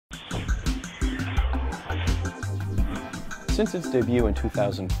Since its debut in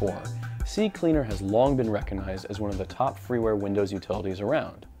 2004, CCleaner has long been recognized as one of the top freeware Windows utilities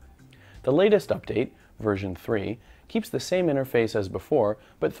around. The latest update, version 3, keeps the same interface as before,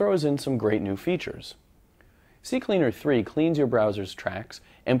 but throws in some great new features. CCleaner 3 cleans your browser's tracks,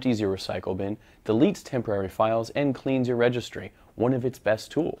 empties your recycle bin, deletes temporary files, and cleans your registry, one of its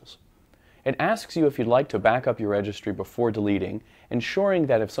best tools. It asks you if you'd like to back up your registry before deleting, ensuring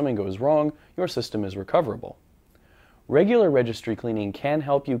that if something goes wrong, your system is recoverable. Regular registry cleaning can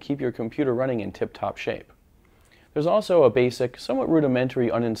help you keep your computer running in tip-top shape. There's also a basic, somewhat rudimentary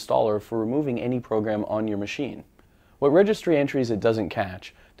uninstaller for removing any program on your machine. What registry entries it doesn't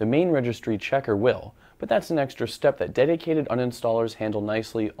catch, the main registry checker will, but that's an extra step that dedicated uninstallers handle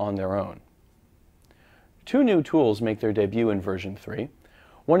nicely on their own. Two new tools make their debut in version 3.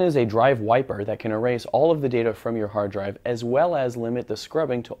 One is a drive wiper that can erase all of the data from your hard drive as well as limit the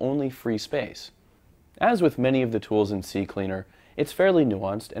scrubbing to only free space. As with many of the tools in CCleaner, it's fairly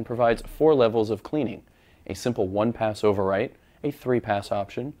nuanced and provides 4 levels of cleaning: a simple 1-pass overwrite, a 3-pass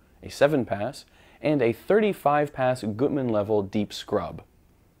option, a 7-pass, and a 35-pass Gutmann-level deep scrub.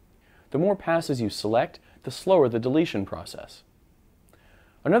 The more passes you select, the slower the deletion process.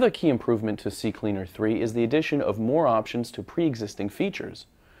 Another key improvement to CCleaner 3 is the addition of more options to pre-existing features.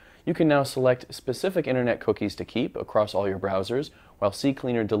 You can now select specific internet cookies to keep across all your browsers, while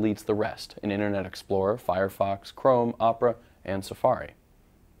CCleaner deletes the rest in Internet Explorer, Firefox, Chrome, Opera, and Safari.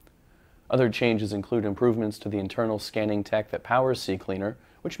 Other changes include improvements to the internal scanning tech that powers CCleaner,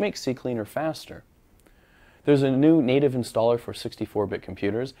 which makes CCleaner faster. There's a new native installer for 64-bit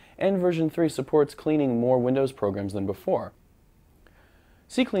computers, and version 3 supports cleaning more Windows programs than before.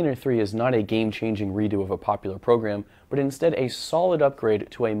 CCleaner 3 is not a game-changing redo of a popular program, but instead a solid upgrade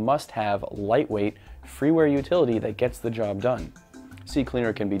to a must-have, lightweight, freeware utility that gets the job done.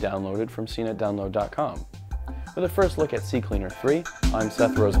 CCleaner can be downloaded from cnetdownload.com. With a first look at CCleaner 3, I'm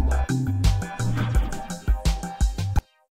Seth Rosenblatt.